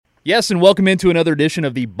Yes, and welcome into another edition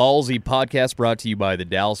of the Ballsy Podcast brought to you by the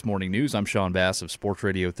Dallas Morning News. I'm Sean Bass of Sports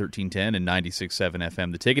Radio 1310 and 96.7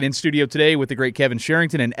 FM. The Ticket in studio today with the great Kevin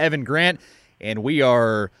Sherrington and Evan Grant, and we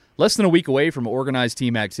are less than a week away from organized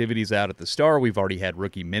team activities out at the Star. We've already had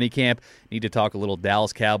rookie minicamp. Need to talk a little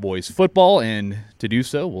Dallas Cowboys football, and to do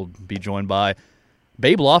so, we'll be joined by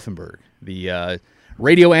Babe Laufenberg, the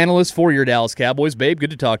radio analyst for your Dallas Cowboys. Babe,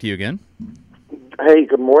 good to talk to you again. Hey,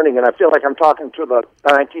 good morning, and I feel like I'm talking to the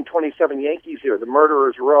 1927 Yankees here, the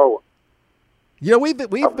Murderers Row. Yeah, we've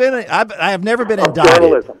been. I have never been indicted.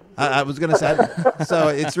 Journalism. I was going to say, so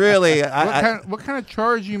it's really. What kind of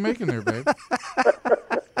charge are you making there, babe?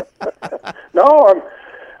 No,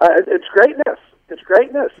 it's greatness. It's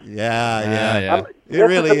greatness. Yeah. It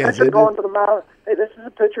really is. Going to the mound. Hey, this is a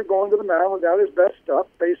pitcher going to the mound without his best stuff,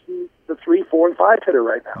 facing the 3, 4, and 5 hitter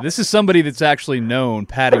right now. This is somebody that's actually known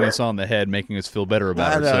patting us on the head, making us feel better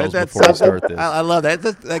about ourselves before we start this. I love that.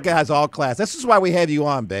 That guy's all class. This is why we have you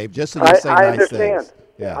on, babe, just so you say nice understand. things.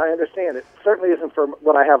 Yeah. I understand. It certainly isn't for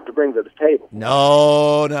what I have to bring to the table.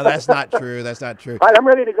 No, that's not true. That's not true. All right, I'm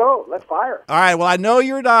ready to go. Let's fire. All right, well, I know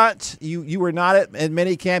you're not. You were not at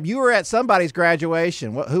minicamp. You were at somebody's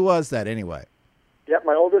graduation. Who was that anyway? Yep,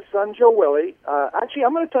 my oldest son, Joe Willie. Actually,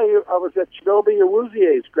 I'm going to tell you, I was at Chidobe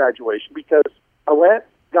Awuzie's graduation because I went,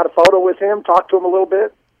 got a photo with him, talked to him a little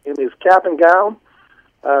bit in his cap and gown.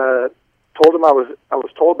 Told him I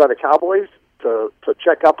was told by the Cowboys to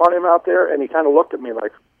check up on him out there, and he kind of looked at me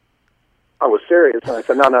like I was serious. And I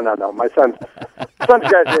said, no, my son's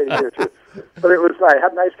graduating here too. But it was I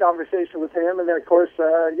had a nice conversation with him, and then of course,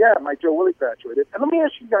 my Joe Willie graduated. And let me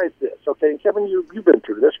ask you guys this, okay? And Kevin, you've been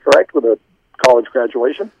through this, correct, with a college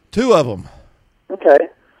graduation? 2 of them. Okay.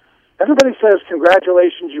 Everybody says,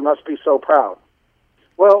 congratulations, you must be so proud.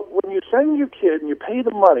 Well, when you send your kid and you pay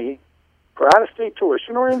the money for out-of-state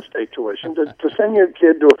tuition or in-state tuition to send your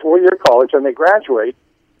kid to a 4-year college and they graduate,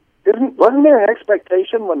 wasn't there an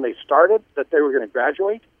expectation when they started that they were going to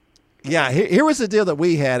graduate? Yeah, here was the deal that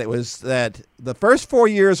we had. It was that the first 4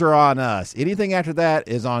 years are on us. Anything after that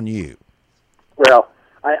is on you. Well,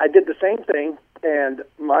 I did the same thing. And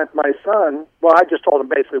my son, well, I just told him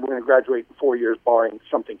basically we're going to graduate in 4 years, barring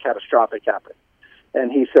something catastrophic happening.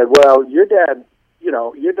 And he said, well, your dad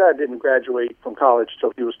didn't graduate from college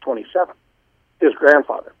till he was 27, his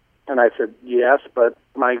grandfather. And I said, yes, but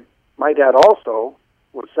my dad also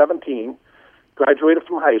was 17, graduated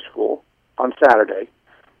from high school on Saturday,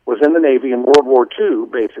 was in the Navy in World War II,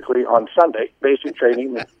 basically, on Sunday, basic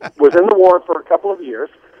training, was in the war for a couple of years,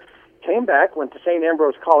 came back, went to St.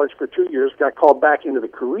 Ambrose College for 2 years, got called back into the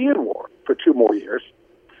Korean War for 2 more years,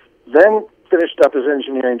 then finished up his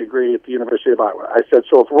engineering degree at the University of Iowa. I said,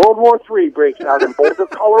 so if World War III breaks out in Boulder,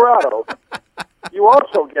 Colorado, you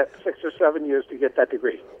also get 6 or 7 years to get that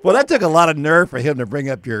degree. Well, that took a lot of nerve for him to bring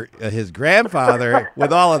up his grandfather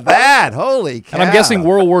with all of that. Holy cow. And I'm guessing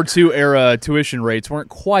World War II era tuition rates weren't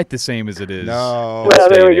quite the same as it is. No. Well,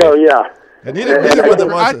 there we go, yeah. And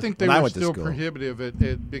I think they were still prohibitive at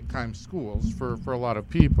big-time schools for a lot of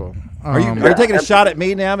people. Are you taking a shot at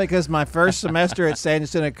me now? Because my first semester at San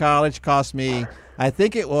Jacinto College cost me, I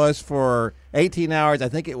think it was for 18 hours, I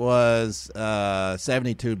think it was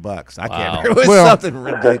 $72. I can't remember. It was something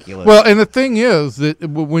ridiculous. Well, and the thing is that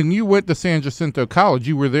when you went to San Jacinto College,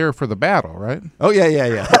 you were there for the battle, right? Oh,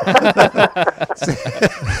 yeah.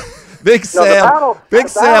 Big Sam had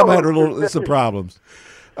some problems.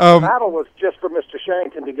 The battle was just for Mr.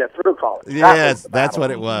 Sherrington to get through college. Yes, that's what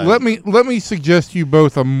it was. Let me suggest to you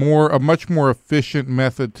both a much more efficient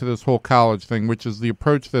method to this whole college thing, which is the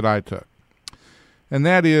approach that I took. And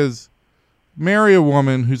that is marry a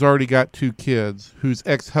woman who's already got 2 kids, whose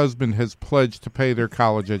ex-husband has pledged to pay their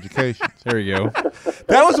college education. There you go.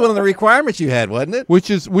 That was one of the requirements you had, wasn't it? Which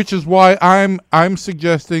is why I'm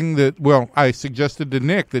suggesting that. Well, I suggested to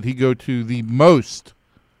Nick that he go to the most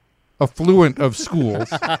affluent of schools,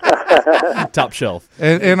 top shelf,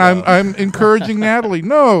 and I'm encouraging Natalie.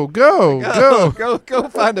 No, go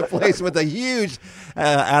find a place with a huge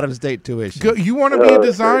out-of-state tuition. You want to be a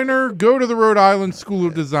designer? Go to the Rhode Island School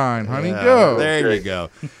of Design, honey. Go. There you go.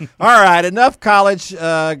 All right, enough college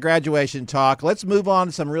graduation talk. Let's move on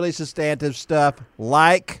to some really substantive stuff,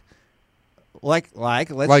 like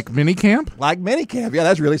minicamp. Like minicamp. Yeah,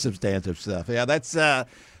 that's really substantive stuff. Yeah, that's.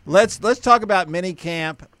 Let's talk about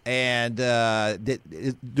minicamp, and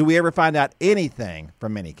do we ever find out anything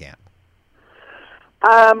from minicamp?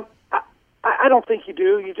 I don't think you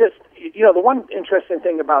do. You just, the one interesting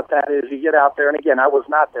thing about that is you get out there, and again, I was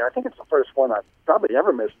not there. I think it's the first one I've probably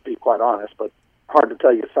ever missed, to be quite honest, but hard to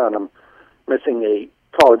tell you, son, I'm missing a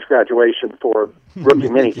college graduation for rookie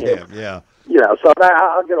minicamp. Yeah. So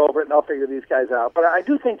I'll get over it and I'll figure these guys out. But I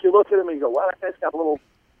do think you look at him and you go, wow, that guy's got a little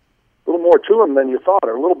more to him than you thought,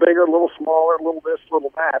 or a little bigger, a little smaller, a little this, a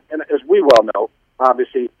little that. And as we well know,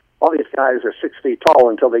 obviously, all these guys are 6 feet tall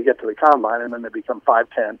until they get to the combine, and then they become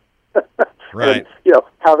 5'10". Right. And,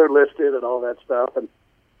 how they're listed and all that stuff. And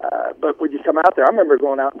but when you come out there, I remember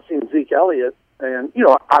going out and seeing Zeke Elliott, and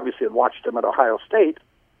obviously had watched him at Ohio State,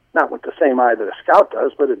 not with the same eye that a scout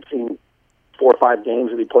does, but had seen 4 or 5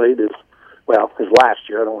 games that he played his last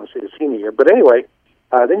year. I don't want to say his senior year, but anyway,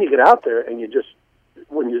 then you get out there and you just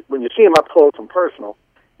when you see him up close and personal,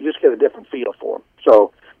 you just get a different feel for him.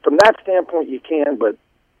 So from that standpoint, you can, but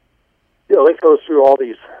it goes through all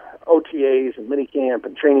these OTAs and mini camp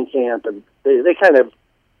and training camp, and they kind of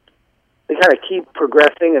keep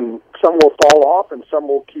progressing, and some will fall off and some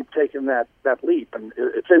will keep taking that leap. And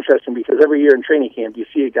it's interesting because every year in training camp you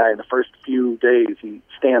see a guy in the first few days he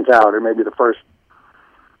stands out, or maybe the first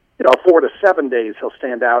 4 to 7 days he'll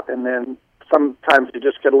stand out, and then sometimes you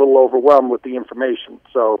just get a little overwhelmed with the information.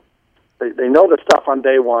 So they know the stuff on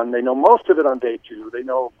day 1, they know most of it on day 2, they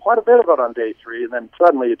know quite a bit of it on day 3, and then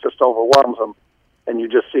suddenly it just overwhelms them, and you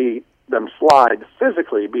just see them slide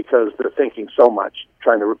physically because they're thinking so much,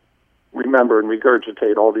 trying to remember and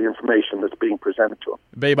regurgitate all the information that's being presented to them.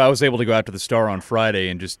 Babe, I was able to go out to the Star on Friday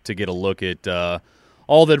and just to get a look at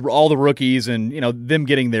all the rookies and them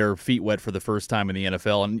getting their feet wet for the first time in the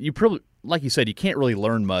NFL. And you probably, like you said, you can't really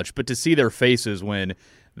learn much, but to see their faces when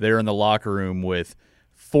they're in the locker room with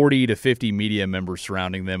 40 to 50 media members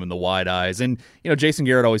surrounding them and the wide eyes. And Jason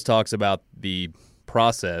Garrett always talks about the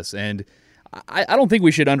process, and I don't think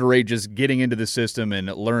we should underrate just getting into the system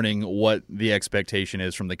and learning what the expectation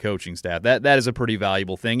is from the coaching staff. That is a pretty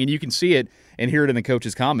valuable thing, and you can see it and hear it in the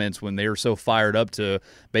coaches' comments when they are so fired up to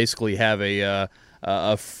basically have a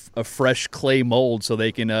fresh clay mold so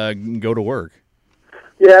they can go to work.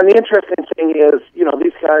 Yeah, and the interesting thing is,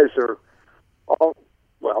 these guys are all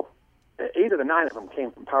 8 of the 9 of them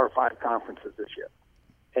came from Power 5 conferences this year,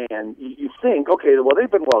 and you think, okay, well,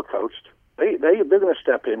 they've been well coached. They're going to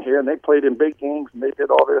step in here, and they played in big games, and they did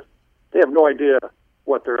all this. They have no idea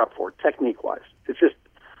what they're up for, technique-wise. It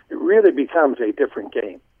really becomes a different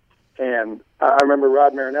game. And I remember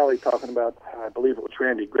Rod Marinelli talking about, I believe it was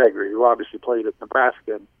Randy Gregory, who obviously played at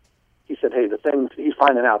Nebraska. And he said, hey, he's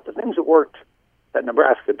finding out the things that worked at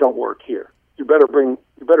Nebraska don't work here. You better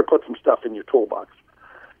put some stuff in your toolbox.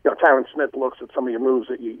 Tyron Smith looks at some of your moves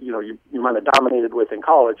that you might have dominated with in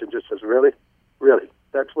college and just says, really?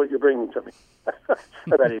 That's what you're bringing to me.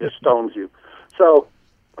 And then he just stones you. So,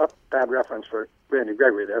 bad reference for Randy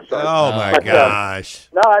Gregory there. Sorry. Oh, my gosh.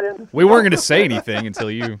 No, I didn't. We weren't going to say anything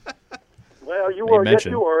until you. Well, you were. Yes,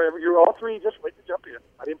 you were. You're all three. Just wait to jump in.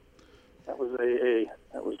 I didn't. That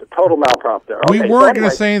was a total malprompt there. We weren't going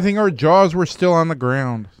to say anything. Our jaws were still on the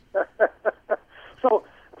ground. So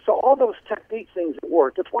all those technique things that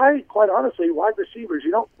work. That's why, quite honestly, wide receivers,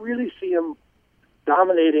 you don't really see them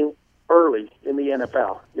dominating early in the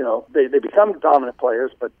NFL. They become dominant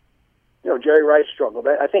players, but Jerry Rice struggled.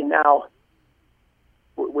 I think now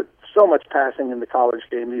with so much passing in the college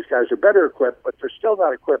game, these guys are better equipped, but they're still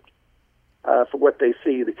not equipped for what they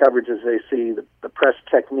see, the coverages they see, the press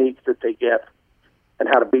technique that they get, and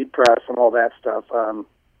how to beat press and all that stuff.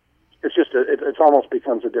 It's almost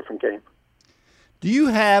becomes a different game. Do you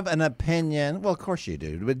have an opinion? Well, of course you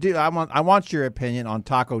do. But I want your opinion on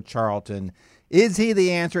Taco Charlton. Is he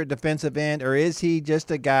the answer at defensive end, or is he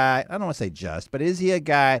just a guy? I don't want to say just, but is he a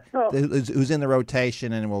guy who's in the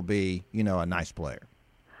rotation and will be, a nice player?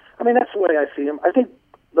 I mean, that's the way I see him. I think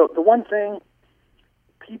the one thing,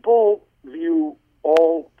 people view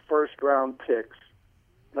all first-round picks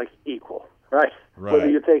like equal, right?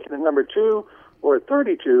 Whether you're taking a number 2 or a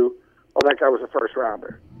 32, that guy was a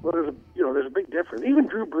first-rounder. Well, there's a big difference. Even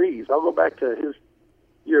Drew Brees, I'll go back to his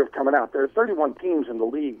year of coming out. There are 31 teams in the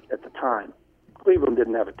league at the time. Cleveland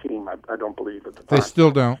didn't have a team, I don't believe, at the time. They still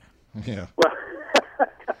don't. Yeah. Well,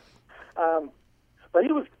 but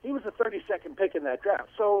he was the 32nd pick in that draft.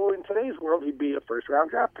 So in today's world, he'd be a first-round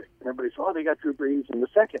draft pick. And everybody saw they got Drew Brees in the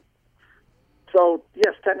second. So,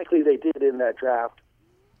 yes, technically they did in that draft.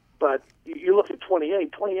 But you look at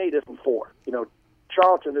 28. 28 isn't 4.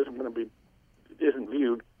 Charlton isn't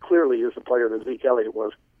viewed clearly as the player that Zeke Elliott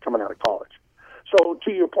was coming out of college. So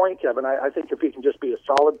to your point, Kevin, I think if he can just be a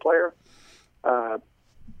solid player,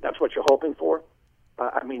 that's what you're hoping for.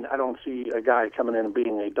 I don't see a guy coming in and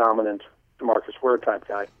being a dominant DeMarcus Ware type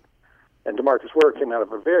guy. And DeMarcus Ware came out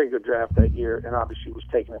of a very good draft that year, and obviously was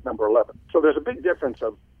taken at number 11. So there's a big difference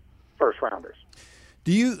of first-rounders.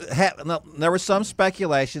 Do you have? No, there was some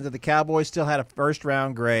speculation that the Cowboys still had a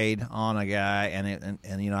first-round grade on a guy, and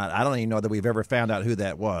I don't even know that we've ever found out who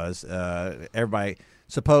that was. Everybody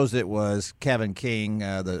supposed it was Kevin King,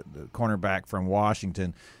 the cornerback from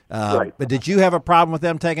Washington. Right. But did you have a problem with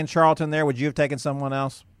them taking Charlton there? Would you have taken someone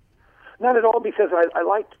else? Not at all, because I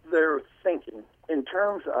liked their thinking in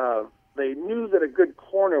terms of they knew that a good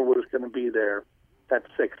corner was going to be there at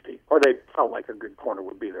 60, or they felt like a good corner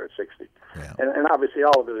would be there at 60. Yeah. And obviously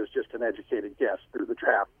all of it is just an educated guess through the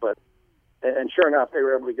draft. And sure enough, they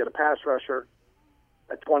were able to get a pass rusher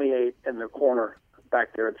at 28 and their corner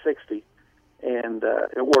back there at 60, and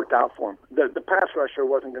it worked out for them. The pass rusher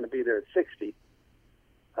wasn't going to be there at 60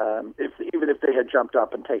 even if they had jumped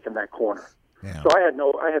up and taken that corner. Yeah. So I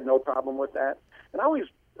had no problem with that. And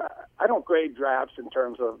I don't grade drafts in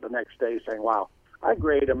terms of the next day saying, wow, I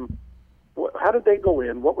grade them. How did they go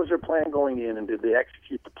in? What was their plan going in, and did they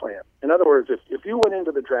execute the plan? In other words, if you went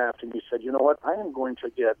into the draft and you said, you know what, I am going to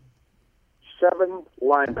get 7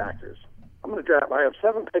 linebackers. I have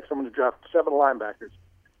 7 picks. I'm going to draft 7 linebackers.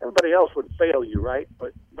 Everybody else would fail you, right?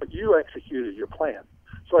 But you executed your plan.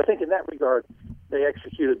 So I think in that regard, they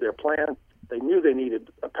executed their plan. They knew they needed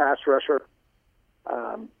a pass rusher.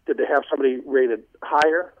 Did they have somebody rated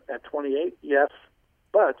higher at 28? Yes.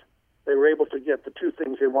 But they were able to get the 2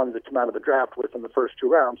 things they wanted to come out of the draft with in the first 2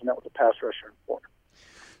 rounds, and that was a pass rusher and corner.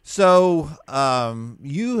 So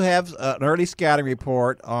you have an early scouting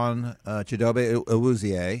report on Chidobe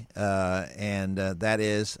Awuzie, and that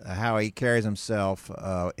is how he carries himself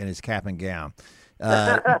in his cap and gown.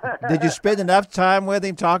 Did you spend enough time with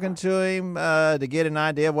him, talking to him, to get an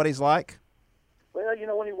idea of what he's like? Well,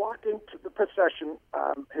 when he walked into the procession,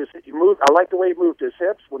 he moved. I like the way he moved his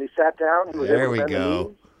hips. When he sat down, he was there able we to bend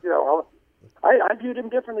go. the knees. I viewed him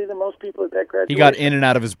differently than most people at that graduation. He got in and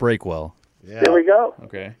out of his break well. Yeah. There we go.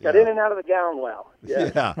 Okay. Got in and out of the gown well.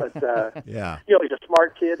 Yes. Yeah. But, Yeah. he's a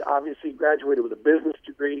smart kid. Obviously, graduated with a business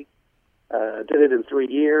degree. Did it in 3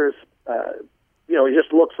 years. He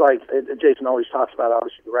just looks like, Jason always talks about,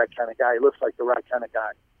 obviously, the right kind of guy. He looks like the right kind of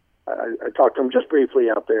guy. I talked to him just briefly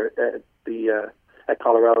out there at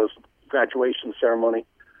Colorado's graduation ceremony,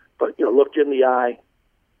 but looked you in the eye.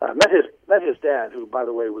 Met his dad, who, by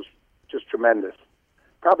the way, was just tremendous.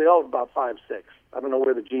 Probably all of about 5'6". I don't know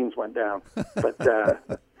where the genes went down, but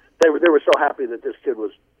they were so happy that this kid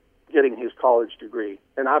was getting his college degree,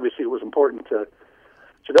 and obviously it was important to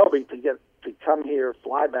Chidobe to come here,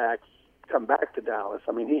 fly back, come back to Dallas.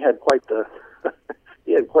 I mean, he had quite the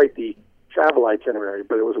travel itinerary,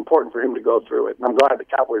 but it was important for him to go through it, and I'm glad the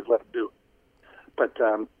Cowboys let him do it. But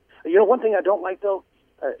one thing I don't like though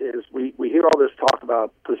is we hear all this talk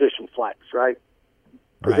about position flex, right?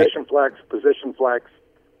 Position flex.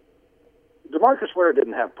 DeMarcus Ware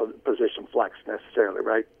didn't have position flex necessarily,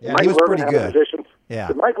 right? Yeah, he was pretty good.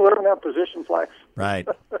 Did Michael Irvin have position flex? Right.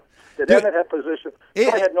 Did Emmett have position?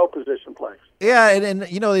 I had no position flex. Yeah, and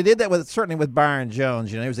they did that certainly with Byron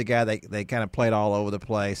Jones. He was a guy they kind of played all over the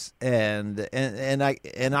place, and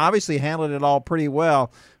obviously handled it all pretty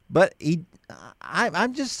well. But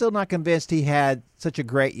I'm just still not convinced he had such a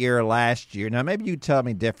great year last year. Now maybe you tell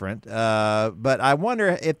me different, but I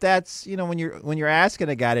wonder if that's when you're asking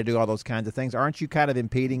a guy to do all those kinds of things, aren't you kind of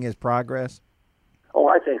impeding his progress? Oh,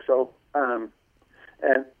 I think so.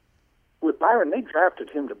 And with Byron, they drafted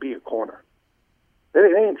him to be a corner. They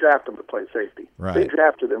didn't draft him to play safety. Right. They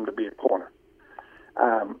drafted him to be a corner.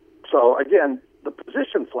 So again, the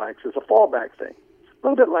position flex is a fallback thing, a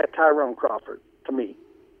little bit like Tyrone Crawford to me.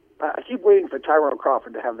 I keep waiting for Tyrone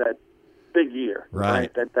Crawford to have that big year,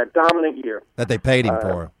 right? That dominant year that they paid him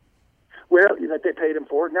for. Well, that they paid him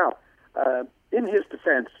for. Now, in his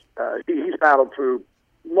defense, he's battled through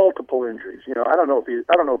multiple injuries. I don't know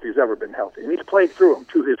if he's ever been healthy, and he's played through them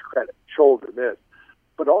to his credit. Shoulder this,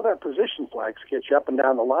 but all that position flex gets you up and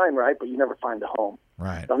down the line, right? But you never find a home.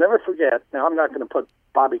 Right. I'll never forget. Now, I'm not going to put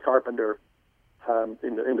Bobby Carpenter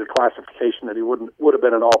in the classification that he would have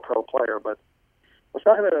been an All-Pro player, but I was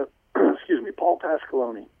talking to Paul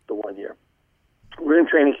Pasqualoni the one year. We were in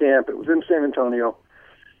training camp. It was in San Antonio.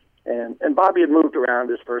 And Bobby had moved around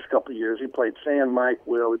his first couple of years. He played Sam, Mike,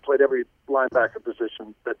 Will. He played every linebacker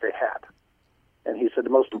position that they had. And he said the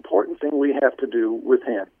most important thing we have to do with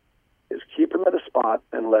him is keep him at a spot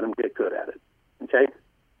and let him get good at it. Okay?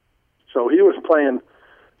 So he was playing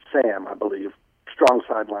Sam, I believe, strong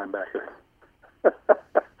side linebacker.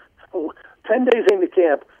 10 days into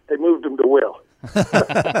camp, they moved him to Will. So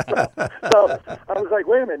I was like,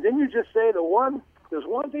 wait a minute, didn't you just say there's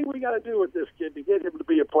one thing we got to do with this kid to get him to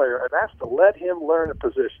be a player, and that's to let him learn a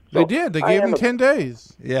position. They did. They gave him 10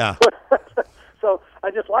 days. Yeah. So I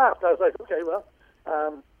just laughed. I was like, okay, well,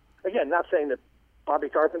 again, not saying that Bobby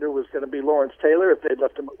Carpenter was going to be Lawrence Taylor if they'd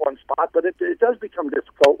left him at one spot. But it does become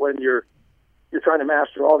difficult when you're trying to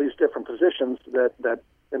master all these different positions that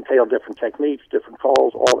entail different techniques, different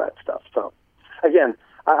calls, all that stuff. So, again,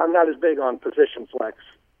 I'm not as big on position flex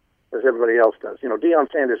as everybody else does. Deion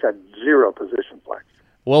Sanders had 0 position flex.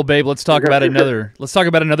 Well, Babe, let's talk about another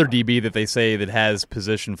DB that they say that has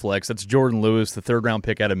position flex. That's Jordan Lewis, the 3rd-round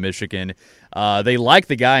pick out of Michigan. They like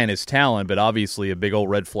the guy and his talent, but obviously a big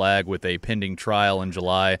old red flag with a pending trial in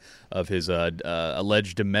July of his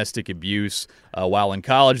alleged domestic abuse while in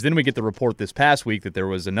college. Then we get the report this past week that there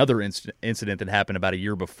was another incident that happened about a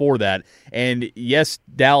year before that. And yes,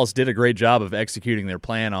 Dallas did a great job of executing their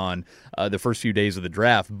plan on the first few days of the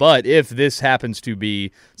draft. But if this happens to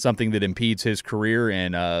be something that impedes his career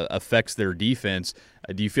and affects their defense,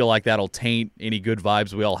 do you feel like that'll taint any good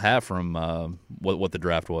vibes we all have from what the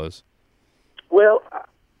draft was? Well,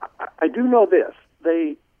 I do know this.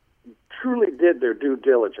 They truly did their due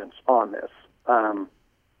diligence on this. I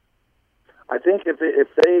think if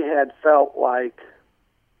they had felt like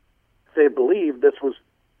they believed this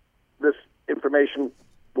information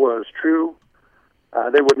was true,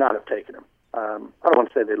 they would not have taken him. I don't want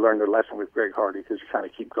to say they learned their lesson with Greg Hardy because you kind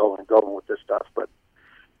of keep going with this stuff, but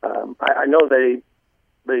I know they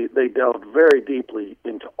delved very deeply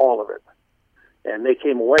into all of it, and they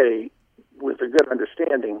came away with a good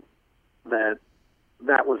understanding that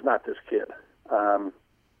was not this kid. Now,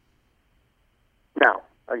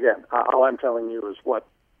 again, all I'm telling you is what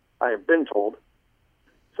I have been told,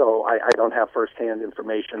 so I don't have firsthand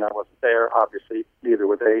information. I wasn't there, obviously, neither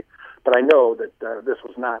were they, but I know that this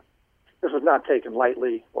was not taken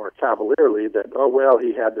lightly or cavalierly. That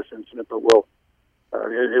he had this incident, but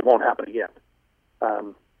it won't happen again.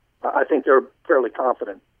 I think they're fairly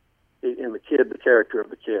confident in the kid, the character of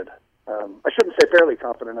the kid. I shouldn't say fairly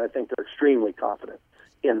confident. I think they're extremely confident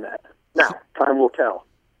in that. Now, time will tell.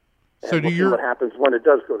 So we'll see what happens when it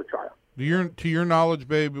does go to trial. To your knowledge,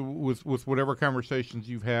 Babe, with whatever conversations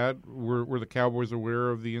you've had, were the Cowboys aware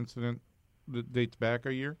of the incident that dates back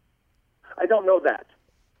a year? I don't know that.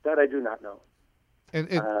 That I do not know. And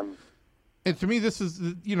to me, this is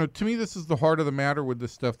the heart of the matter with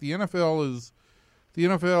this stuff. The NFL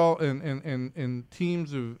and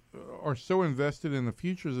teams are so invested in the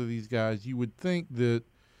futures of these guys. You would think that,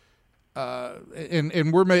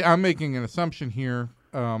 I'm making an assumption here.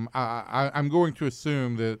 I'm going to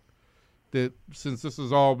assume that since this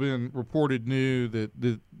has all been reported new, that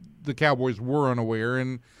the Cowboys were unaware.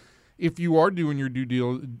 And if you are doing your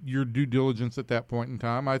due diligence at that point in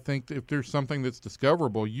time, I think if there's something that's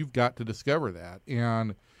discoverable, you've got to discover that.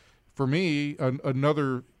 And for me,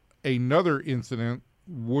 another incident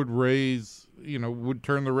would would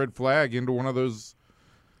turn the red flag into one of those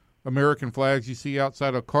American flags you see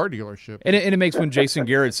outside a car dealership. And it makes when Jason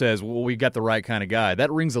Garrett says, well, we got the right kind of guy,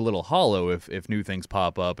 that rings a little hollow if new things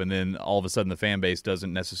pop up, and then all of a sudden the fan base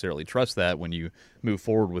doesn't necessarily trust that when you move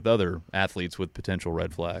forward with other athletes with potential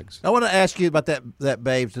red flags. I want to ask you about that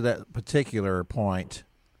Babe, to that particular point.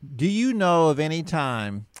 Do you know of any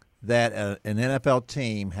time that an NFL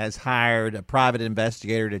team has hired a private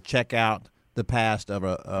investigator to check out the past of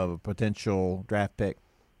a potential draft pick?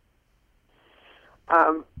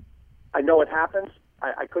 I know it happens.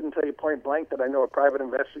 I couldn't tell you point blank that I know a private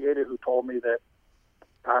investigator who told me that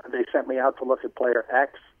they sent me out to look at player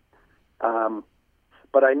X.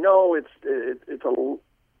 But I know it's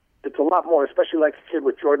a lot more, especially like a kid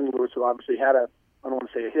with Jordan Lewis, who obviously had I don't want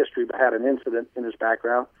to say a history, but had an incident in his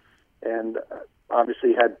background, and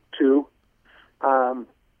obviously had 2. Actually,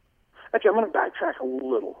 I'm going to backtrack a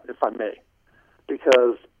little, if I may,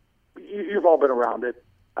 because you've all been around it.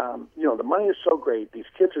 The money is so great. These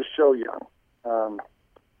kids are so young.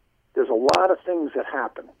 There's a lot of things that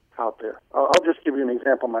happen out there. I'll just give you an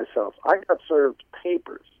example myself. I got served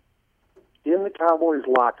papers in the Cowboys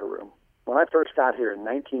locker room when I first got here in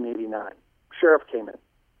 1989. Sheriff came in.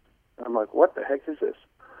 And I'm like, what the heck is this?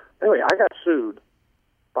 Anyway, I got sued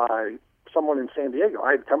by someone in San Diego.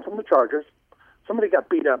 I had come from the Chargers. Somebody got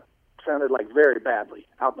beat up, sounded like very badly,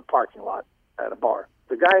 out in the parking lot at a bar.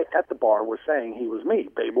 The guy at the bar was saying he was me,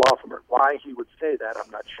 Babe Laufenberg. Why he would say that,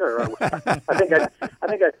 I'm not sure. I think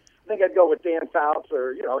I'd go with Dan Fouts,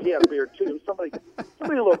 or he had a beard too. Somebody a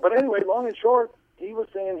little. But anyway, long and short, he was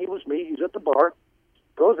saying he was me. He's at the bar,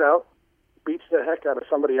 goes out, beats the heck out of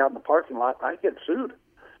somebody out in the parking lot. I get sued,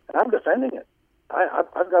 and I'm defending it.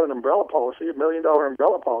 I've got an umbrella policy, $1 million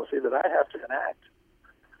umbrella policy that I have to enact.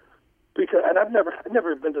 And I've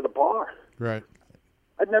never been to the bar. Right.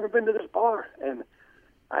 I'd never been to this bar, and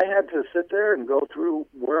I had to sit there and go through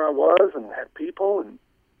where I was and had people, and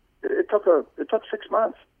it took 6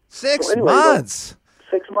 months. 6 months.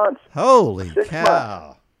 6 months. Holy 6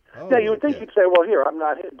 cow! Yeah, you would think you'd say, well, here, I'm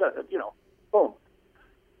not, boom,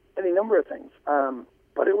 any number of things.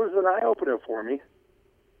 But it was an eye-opener for me.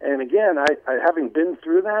 And again, I having been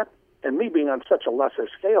through that, and me being on such a lesser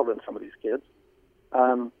scale than some of these kids,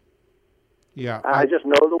 I just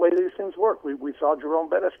know the way these things work. We saw Jerome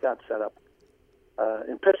Bettis got set up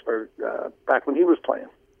in Pittsburgh back when he was playing.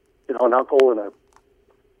 An uncle and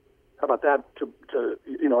how about that? To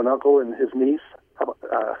an uncle and his niece,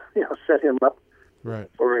 set him up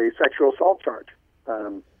for a sexual assault charge.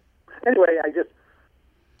 Anyway,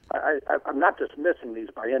 I'm not dismissing these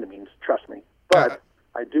by any means. Trust me, but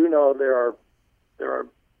I do know there are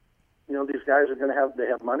these guys are going to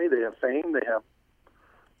have money, they have fame, they have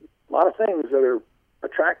a lot of things that are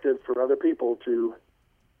attractive for other people to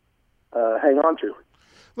hang on to.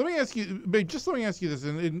 Let me ask you, Babe, this,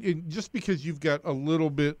 and just because you've got a little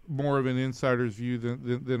bit more of an insider's view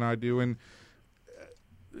than I do, and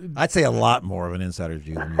I'd say a lot more of an insider's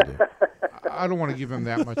view than you do. I don't want to give him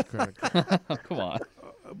that much credit. Come on.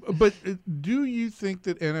 But do you think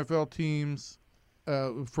that NFL teams,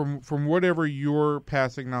 from whatever your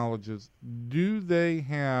passing knowledge is, do they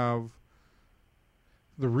have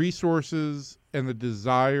the resources and the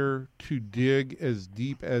desire to dig as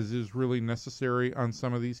deep as is really necessary on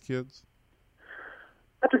some of these kids?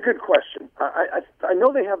 That's a good question. I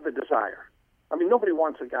know they have the desire. I mean, nobody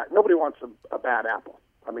wants a bad apple.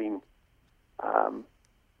 I mean,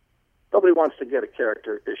 nobody wants to get a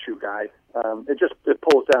character issue guy. It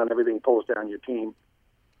pulls down everything, pulls down your team,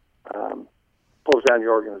 pulls down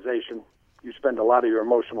your organization. You spend a lot of your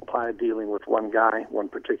emotional time dealing with one guy, one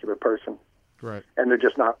particular person. Right. And they're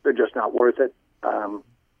just not worth it.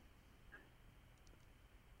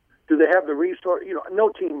 Do they have the resource? No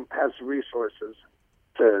team has resources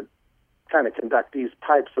to kind of conduct these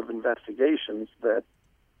types of investigations that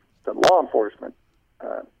law enforcement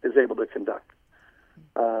is able to conduct.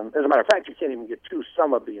 As a matter of fact, you can't even get to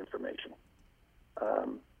some of the information.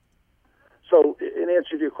 So, in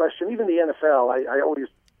answer to your question, even the NFL,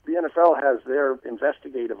 the NFL has their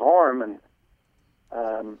investigative arm, and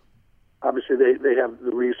obviously they have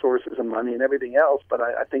the resources and money and everything else, but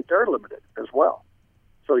I think they're limited as well.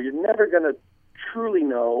 So you're never going to truly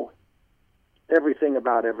know everything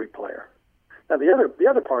about every player. Now, the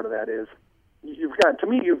other part of that is you've got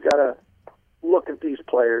to look at these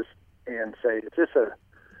players and say, is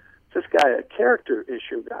this guy a character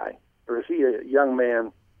issue guy, or is he a young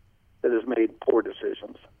man that has made poor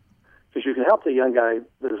decisions? Because you can help the young guy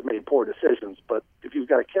that has made poor decisions, but if you've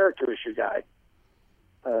got a character issue guy,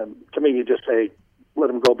 to me, you just say, let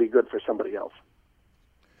him go be good for somebody else.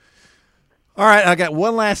 All right, I got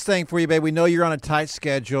one last thing for you, babe. We know you're on a tight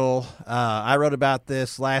schedule. I wrote about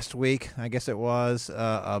this last week, I guess it was,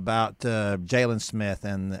 about Jalen Smith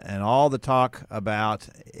and all the talk about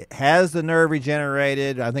has the nerve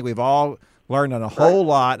regenerated. I think we've all learned a whole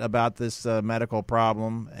lot about this medical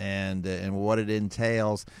problem and what it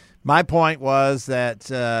entails. My point was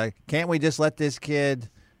that can't we just let this kid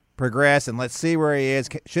progress and let's see where he is?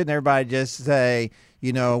 Shouldn't everybody just say,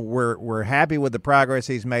 we're happy with the progress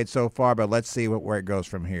he's made so far, but let's see where it goes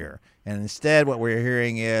from here? And instead, what we're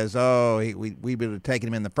hearing is, we would have taken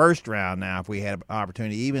him in the first round now if we had an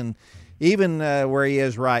opportunity, even where he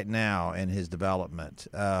is right now in his development.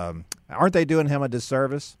 Aren't they doing him a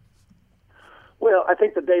disservice? Well, I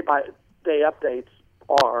think the day-by-day updates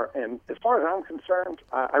are, and as far as I'm concerned,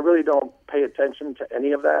 I really don't pay attention to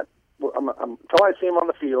any of that. Until I see him on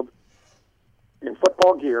the field in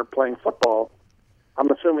football gear playing football, I'm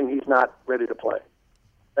assuming he's not ready to play.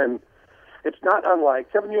 And it's not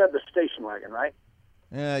unlike, Kevin, you had the station wagon, right?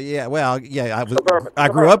 Yeah. Well, yeah. Suburban. I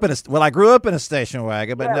grew up in a station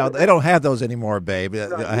wagon, but no, they don't have those anymore, babe.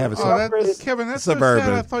 I have a Kevin, that's Suburban.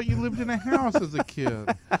 So sad. I thought you lived in a house as a kid.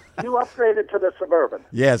 You upgraded to the Suburban.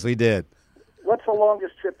 Yes, we did. What's the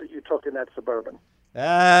longest trip that you took in that Suburban?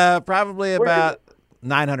 Probably about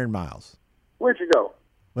 900 miles. Where'd you go?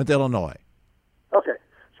 Went to Illinois. Okay.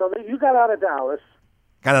 So you got out of Dallas.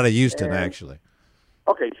 Got out of Houston, actually.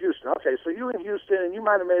 Okay, Houston. Okay, so you in Houston, and you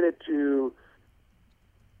might have made it to,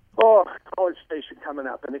 College Station coming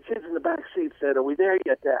up. And the kids in the back seat said, are we there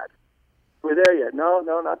yet, Dad? Are we there yet? No,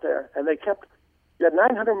 not there. And you had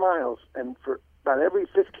 900 miles, and for about every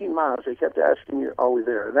 15 miles, they kept asking you, are we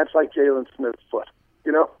there? And that's like Jalen Smith's foot.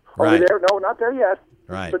 Are we there? No, not there yet.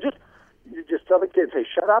 Right. So you just tell the kids, hey,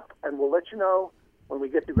 shut up, and we'll let you know when we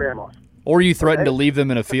get to Grandma's. Or you threaten to leave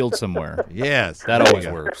them in a field somewhere. Yes. That always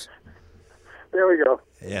works. There we go.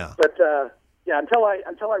 Yeah. But, until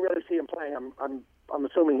I really see him playing, I'm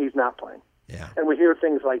assuming he's not playing. Yeah. And we hear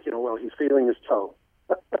things like, he's feeling his toe.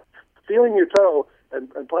 Feeling your toe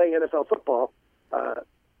and playing NFL football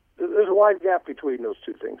there's a wide gap between those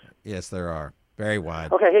two things. Yes, there are. Very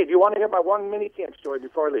wide. Okay, hey, do you want to hear my one mini camp story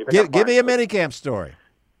before I leave? Give me a mini camp story.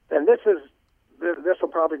 And this will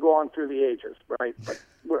probably go on through the ages, right? But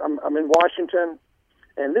I'm in Washington,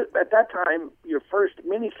 and at that time, your first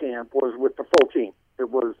mini camp was with the full team. It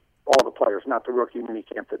was all the players, not the rookie mini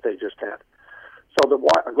camp that they just had. So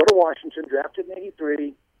I go to Washington, drafted in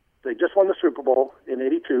 '83. They just won the Super Bowl in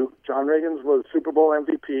 '82. John Riggins was Super Bowl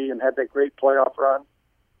MVP and had that great playoff run.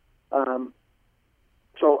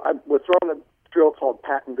 So we're throwing a drill called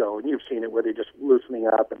pat and go, and you've seen it where they're just loosening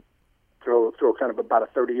up and throw kind of about a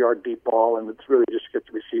 30-yard deep ball, and it's really just to get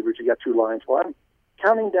the receivers. You got two lines. Well, I'm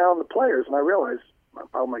counting down the players, and I realize,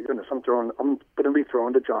 oh my goodness, I'm going to be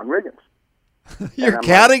throwing to John Riggins. You're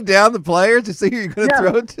counting down the players to see who you're going to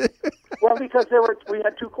throw to? Well, because we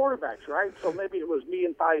had two quarterbacks, right? So maybe it was me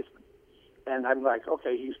and Theismann. And I'm like,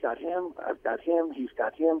 okay, he's got him, I've got him, he's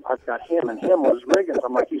got him, I've got him, and him was Riggins.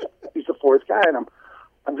 I'm like, he's the fourth guy, and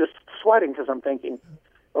I'm just sweating because I'm thinking,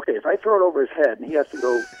 okay, if I throw it over his head and he has to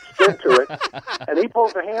go sprint to it, and he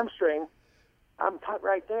pulls a hamstring, I'm cut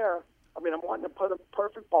right there. I mean, I'm wanting to put a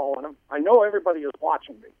perfect ball on him. I know everybody is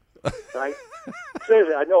watching me, right?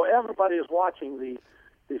 Seriously, I know everybody is watching the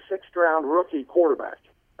sixth-round rookie quarterback.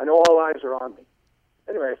 I know all eyes are on me.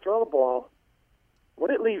 Anyway, I throw the ball. When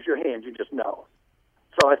it leaves your hand, you just know.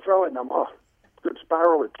 So I throw it, and good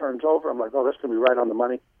spiral. It turns over. I'm like, that's going to be right on the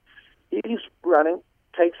money. He's running,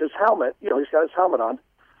 takes his helmet. He's got his helmet on,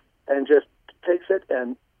 and just takes it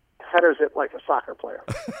and headers it like a soccer player.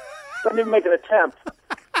 Doesn't even make an attempt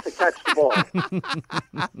to catch the ball.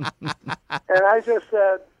 And I just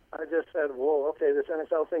said, whoa, okay, this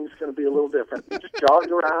NFL thing is going to be a little different. He just jogged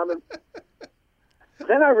around, and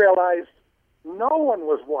then I realized no one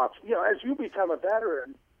was watching. As you become a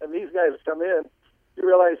veteran and these guys come in, you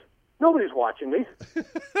realize nobody's watching me.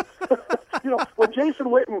 When Jason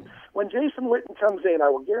Witten comes in, I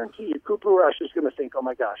will guarantee you Cooper Rush is going to think, oh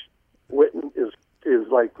my gosh, Witten is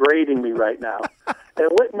like grading me right now.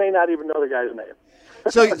 And Witten may not even know the guy's name.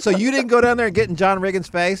 So you didn't go down there and get in John Riggins'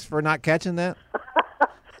 face for not catching that?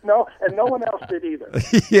 No, and no one else did either.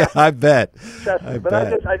 Yeah, I bet. I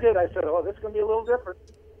did. I said, this is going to be a little different.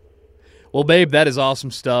 Well, Babe, that is awesome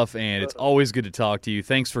stuff, and it's always good to talk to you.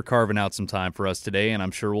 Thanks for carving out some time for us today, and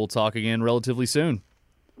I'm sure we'll talk again relatively soon.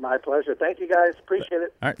 My pleasure. Thank you, guys. Appreciate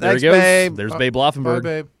it. All right, Thanks, there he goes. Babe. There's Babe Laufenberg.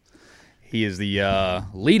 Bye, Babe. He is the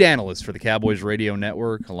lead analyst for the Cowboys Radio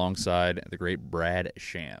Network alongside the great Brad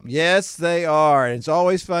Shams. Yes, they are. And it's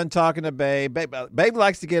always fun talking to Babe. Babe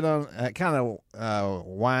likes to get on, kind of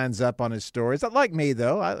winds up on his stories. Not like me,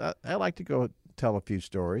 though. I like to go tell a few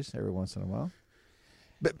stories every once in a while.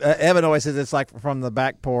 But Evan always says it's like from the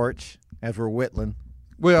back porch as we're whittling.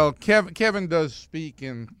 Well, Kevin does speak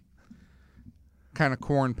in kind of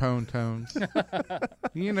corn pone tones.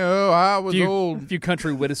 I was old. A few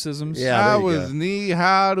country witticisms. Yeah, I was knee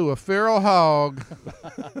high to a feral hog.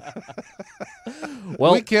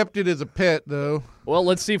 Well, we kept it as a pet, though. Well,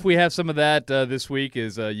 let's see if we have some of that this week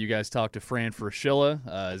as you guys talk to Fran Fraschilla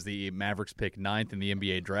as the Mavericks pick 9th in the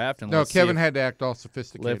NBA draft. And Kevin had to act all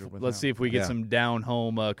sophisticated. Let's see if we get some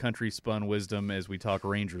down-home country-spun wisdom as we talk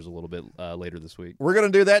Rangers a little bit later this week. We're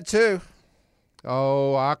going to do that, too.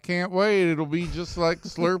 Oh, I can't wait. It'll be just like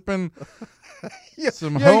slurping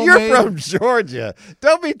some homemade... You're from Georgia.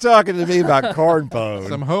 Don't be talking to me about corn pone.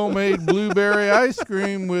 Some homemade blueberry ice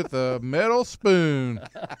cream with a metal spoon.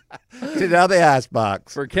 Get out of the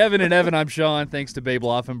icebox. For Kevin and Evan, I'm Sean. Thanks to Babe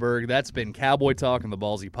Laufenberg. That's been Cowboy Talk on the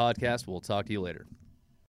Ballsy Podcast. We'll talk to you later.